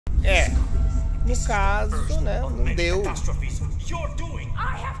É. No caso, né? Não deu.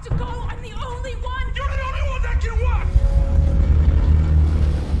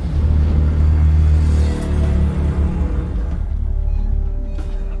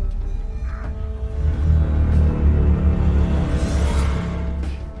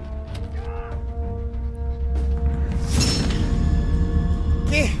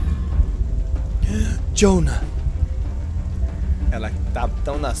 Que? Jonah. Ela tá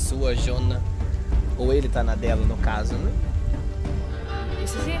tão na sua, Jonah. Ou ele tá na dela, no caso, né?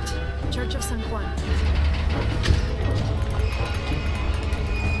 This is it. Church of San Juan.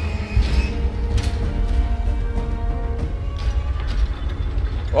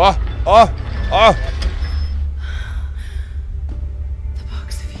 Ó, ó, ó. The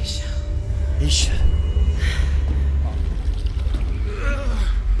box of Isha. Isha.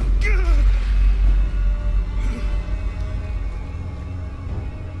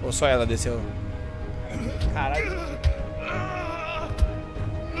 Ou só ela desceu? Caralho.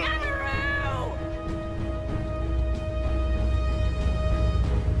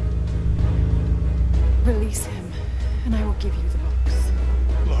 Release him, and I will give you the box.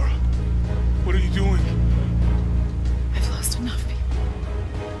 Lara, what are you doing? I've lost enough people.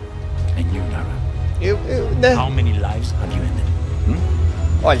 And you, Lara? Né? How many lives have you ended?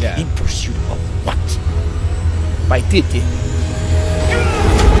 Olha. In pursuit of what? Pai Titi.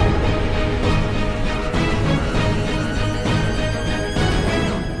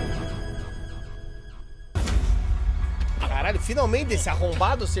 Caralho, finalmente esse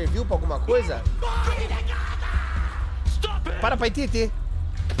arrombado serviu pra alguma coisa? Para, Pai Titi.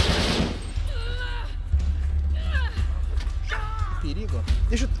 Perigo.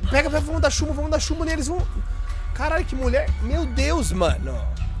 Deixa eu... Pega, vamos dar chumbo neles. Vamos... Caralho, que mulher. Meu Deus, mano.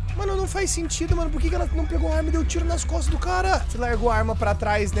 Mano, não faz sentido, mano. Por que ela não pegou a arma e deu tiro nas costas do cara? Você largou a arma pra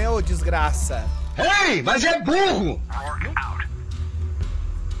trás, né, ô desgraça? Ei, mas é burro!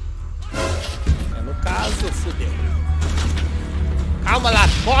 É, no caso, fudeu. Calma lá,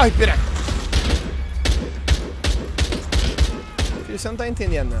 corre, piranha. Filho, você não tá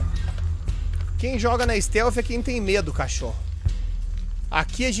entendendo, né? Quem joga na stealth é quem tem medo, cachorro.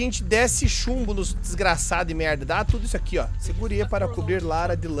 Aqui a gente desce chumbo nos desgraçados de merda. Dá tudo isso aqui, ó. Seguria para cobrir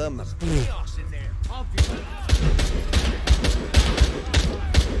Lara de lama.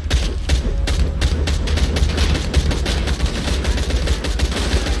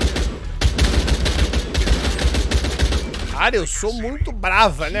 Cara, eu sou muito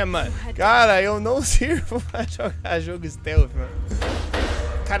brava, né, mano? Cara, eu não sirvo pra jogar jogo stealth, mano.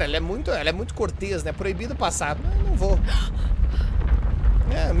 Cara, ela é muito cortês, né? Proibido passar. Não vou.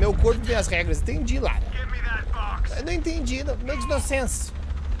 É, meu corpo tem as regras. Entendi, Lara. Eu não entendi. Makes no sense.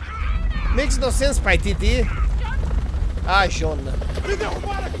 Makes no sense, pai Titi. Ah, Jonah. Me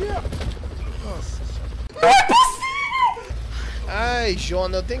derrubaram aqui! Nossa. Não é possível! Ai,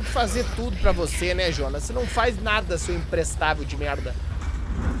 Jonah, eu tenho que fazer tudo pra você, né, Jonah? Você não faz nada, seu imprestável de merda.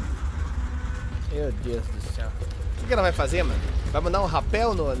 Meu Deus do céu. O que ela vai fazer, mano? Vai mandar um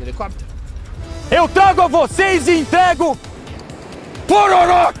rapel no helicóptero? Eu trago a vocês e entrego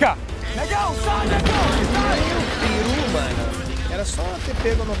pororoca! Legal, sai, legal! Peru, mano. Era só ter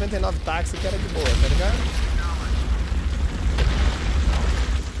pego 99 táxi que era de boa, tá ligado?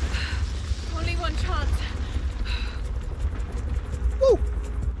 Only one chance.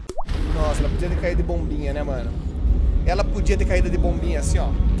 Nossa, ela podia ter caído de bombinha, né, mano? Ela podia ter caído de bombinha assim, ó.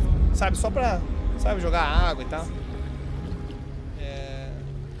 Sabe, só pra, sabe, jogar água e tal.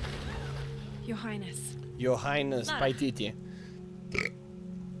 Your Highness. Your Highness, Pai Titi.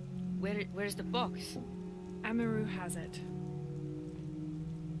 Where's the box? Amaru has it.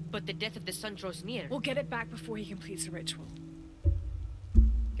 But the death of the sun draws near. We'll get it back before he completes the ritual.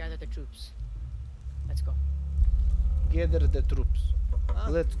 Gather the troops. Let's go. Gather the troops.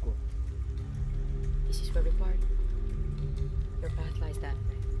 Let's go. This is where we part. Your path lies that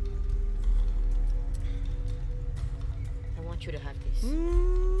way. I want you to have this.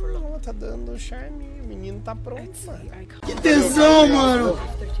 For long. Tá dando charme. O menino tá pronto, It's mano. the icon. Que tesão, mano!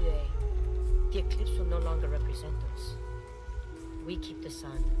 After today, the eclipse will no longer represent us. We keep the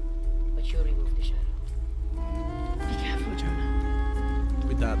sun, but you remove the shadow. Be careful, Jonah.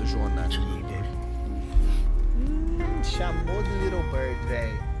 Cuidado, Jonah. It's a little bird. Chamou de Little Bird,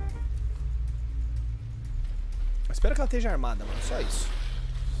 velho. Espero que ela esteja armada, mano. Só isso.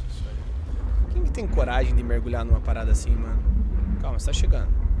 Quem que tem coragem de mergulhar numa parada assim, mano? Calma, você tá chegando.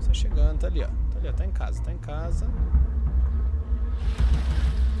 Você tá chegando, tá ali, ó. Tá ali, ó. Tá em casa, tá em casa.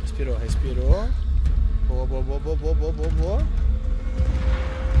 Respirou, respirou. Boa, boa, boa, boa, boa, boa, boa, boa.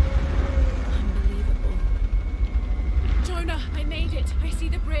 Unbelievable. Jonah, I made it. I see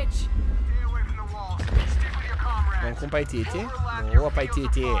the bridge. Vamos com o Paititi. Boa,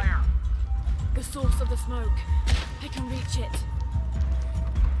 Paititi. The source of the smoke. I can reach it.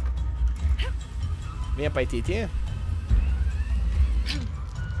 Venha, Paititi.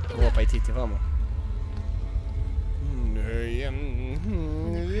 Boa, Paititi, vamos.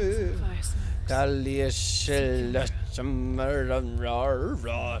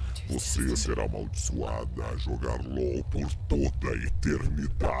 Você será amaldiçoada a jogar LOL por toda a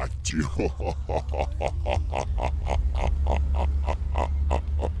eternidade.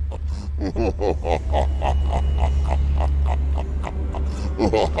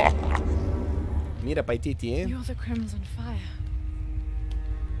 Mira, Paititi, hein? You're the Crimson Fire.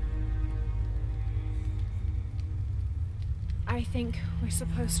 I think we're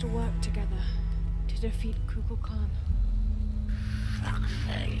supposed to work together to defeat Kukulkan.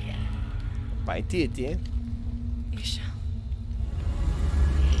 Paititi, hein? Isha.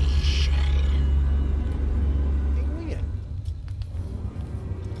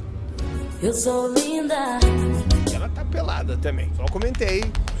 Eu sou linda. Ela tá pelada também. Só comentei.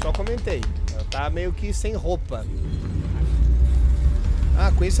 Ela tá meio que sem roupa.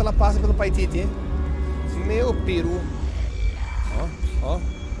 Ah, com isso ela passa pelo Paititi, hein? Meu peru. Ó.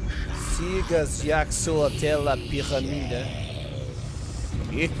 Sigas Yaxo até a piramida.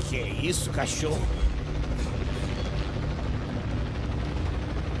 E que é isso, cachorro?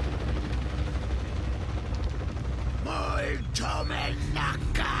 Muito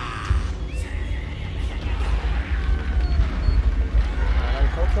menaca. Caralho,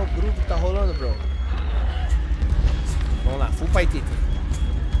 qual que é o grupo que tá rolando, bro? Vamos lá, full Paititi.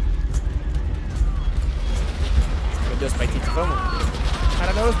 Meu Deus, Paititi, vamos?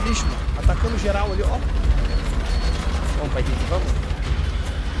 Caralho, olha os bichos, mano. Atacando geral ali, ó. Vamos, Paititi, vamos?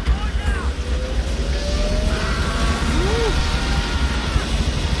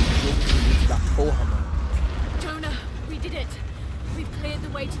 Jogo bonito da porra, mano. Jonah, we did it. We've cleared the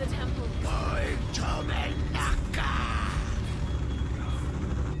way to the temple. Muito menaca.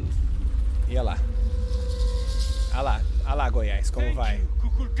 E olha lá. Olha lá, Goiás, como vai?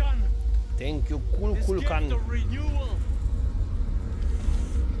 Tem que o Kukulkan.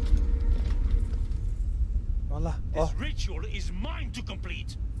 Olha lá, ó. This ritual is mine to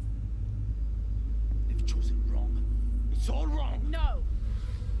complete. They've chosen wrong. It's all wrong. No.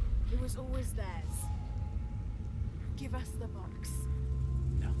 It was always theirs. Give us the box.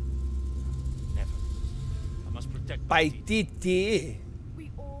 No. Never. I must protect Paititi.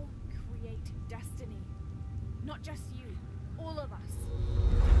 We all create destiny. Not just you. All of us.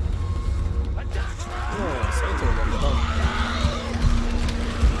 Nossa,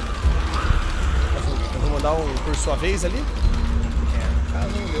 eu vou mandar um por sua vez ali. No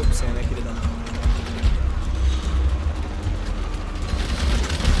caso não deu pra você, né, queridão?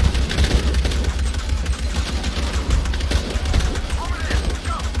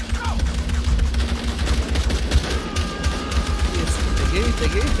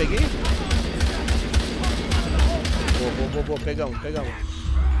 Isso, peguei. Boa, pegamos. Pegamos.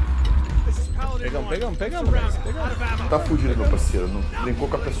 Tá fugindo, meu parceiro. Não brincou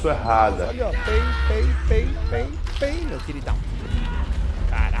com a pessoa errada. Olha, ó. Pei, meu queridão.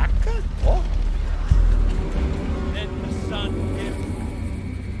 Caraca, ó. Let the sun give.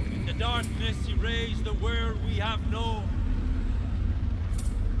 In the darkness erase the world we have known.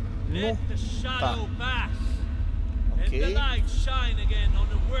 Let the shadow pass. And the light shine again on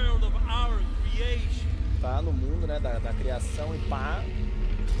the world of our creation. Tá no mundo, né, da criação e pá.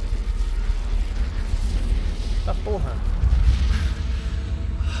 Tá porra.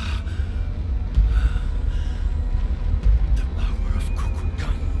 The power of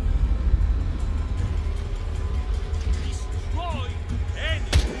Kukulkan. Destroy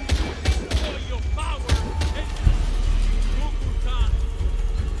your power and Kukulkan.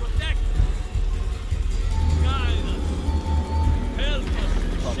 Protect us. Guide us. Help us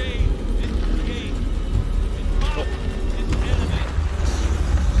to shape and create. Empower and elevate.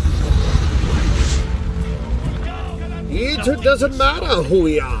 It doesn't matter who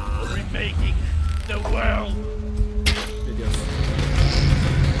we are. Remaking the world. Meu Deus.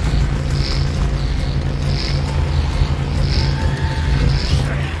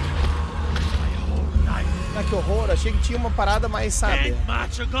 Ah, que horror. Achei que tinha uma parada mais, sabe? Can't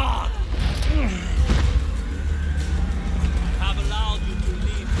match a god. Have allowed you to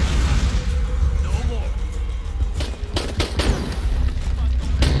leave. No more.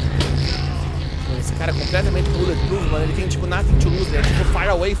 Esse cara é completamente bulletproof, mano. Ele tem tipo nothing to lose, né? Tipo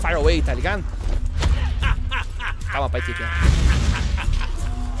fire away, tá ligado? Calma, pai, Tiki.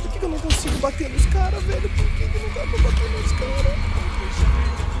 Por que eu não consigo bater nos caras, velho? Por que? que não dá pra bater nos caras.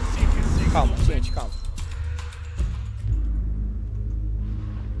 Calma, gente, calma.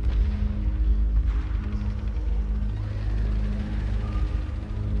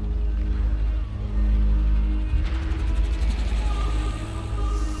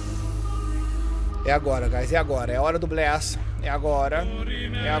 É agora, guys, é agora. É hora do bless. É agora.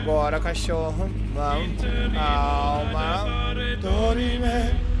 É agora, cachorro. Vamos. Calma.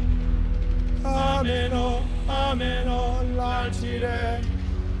 Dorime. Ameno. Ameno. Lancire. É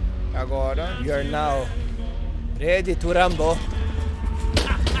agora. You're now ready to rumble.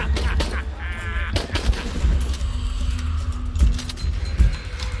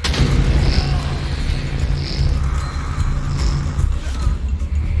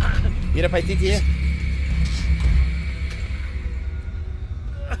 Vira pra Titi.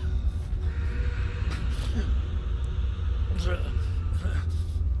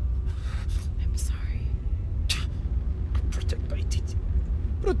 I'm sorry. Protect Paititi.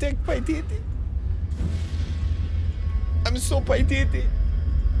 Protect Paititi. I'm so Paititi.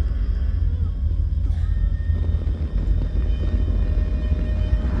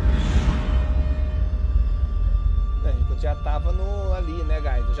 Eu já tava no ali, né,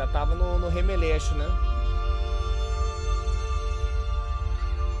 guys? Eu já tava no remeleixo, né?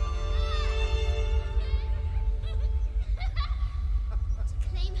 To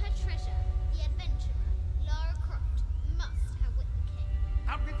claim her treasure, the adventurer, Lara Croft, must have with the king.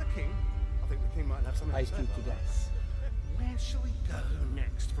 Outwit the king? I think the king might have something to say about that. Guys. Where shall we go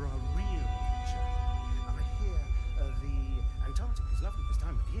next for our real adventure? I hear the Antarctic is lovely this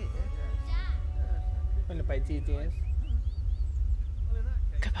time of year. Olha, Paititi.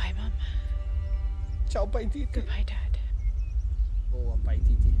 Goodbye, Mom. Tchau, Paititi. Goodbye, Dad. Boa,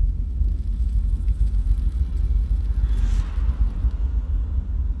 Paititi.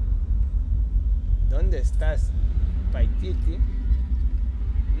 ¿Dónde estás, Paititi?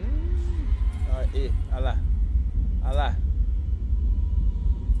 Alá. Alá.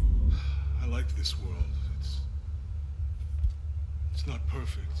 I like this world. It's not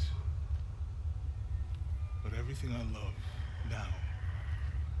perfect. But everything I love now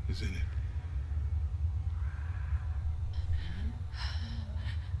is in it.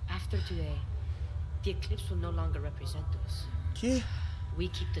 After today, the eclipse will no longer represent us. Que? We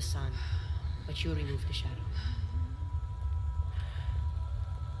keep the sun, but you remove the shadow.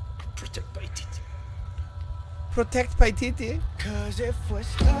 Protect Paititi. Protect Paititi. Cause if we're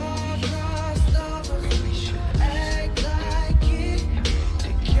stardust lovers, we should act like it.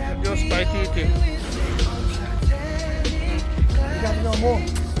 Adeus, Paititi. Obrigado, meu amor.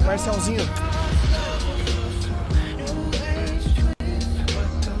 Marcelzinho.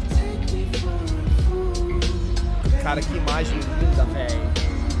 Cara, que imagem linda, velho.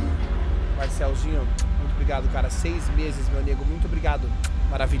 Marcelzinho, muito obrigado, cara. 6 meses, meu nego. Muito obrigado.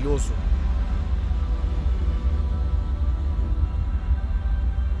 Maravilhoso.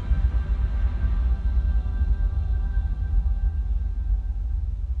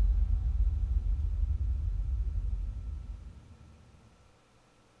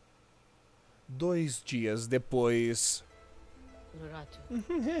 Dois dias depois. Renato.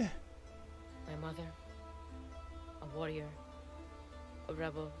 É. My mother, a warrior, a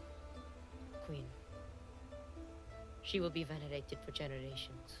rebel, queen. She will be venerated for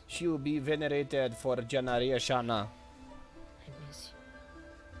generations. She will be venerated for generation. I miss you.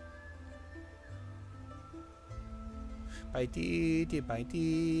 Paititi,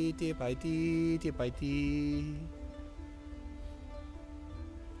 Paititi, Paititi, Paititi.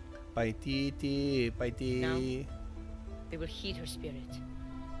 Paititi, Paititi. Now, they will heed her spirit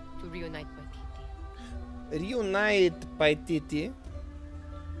to reunite Paititi. Reunite Paititi.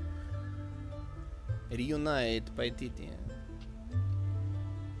 Reunite Paititi.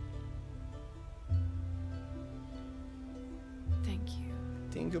 Thank you.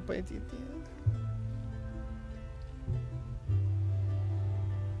 Thank you, Paititi.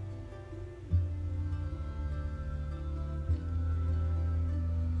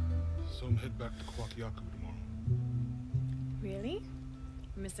 So I'm head back to Kwakiaku tomorrow. Really?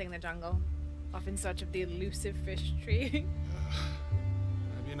 Missing the jungle? Off in search of the elusive fish tree?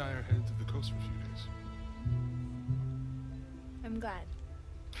 Abby and I are headed to the coast for a few days. I'm glad.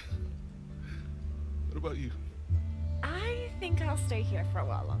 What about you? I think I'll stay here for a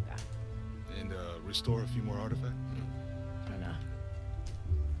while longer. And restore a few more artifacts? I don't know.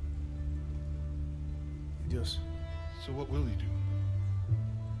 Deus. So what will you do?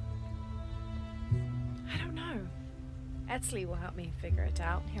 I don't know. Etzli will help me figure it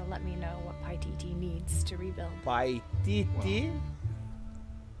out. He'll let me know what Paititi needs to rebuild. Paititi.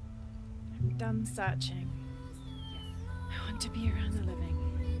 I'm done searching. I want to be around the living.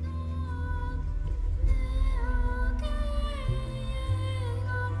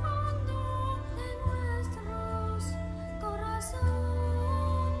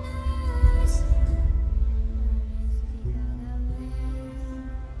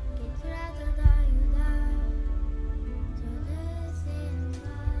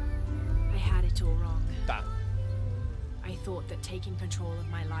 I had it all wrong. Tá. I thought that taking control of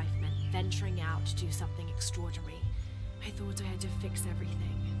my life meant venturing out to do something extraordinary. I thought I had to fix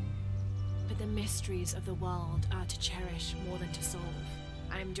everything. But the mysteries of the world are to cherish more than to solve.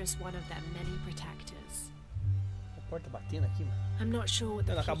 I'm just one of their many protectors. A porta batendo aqui, mano. I'm not sure what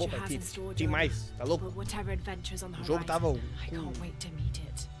the Não, acabou, future pai. has in store, Tem John, mais. Tá louco? but whatever adventures on the O jogo tava horizon, I com can't wait to meet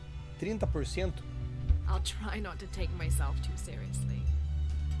it. 30%. I'll try not to take myself too seriously.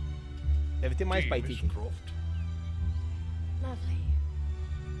 Deve ter mais pai Titi. Lovely.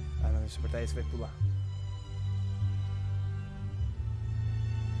 Ah, não. Se apertar esse vai pular.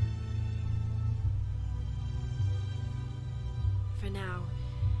 For now,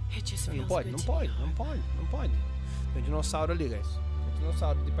 it just Não feels pode, good não to pode, be não home. pode, não pode. Tem um dinossauro ali, guys. Tem um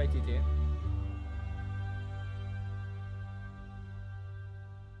dinossauro de pai Titi, hein?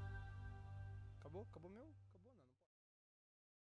 Acabou? Acabou mesmo?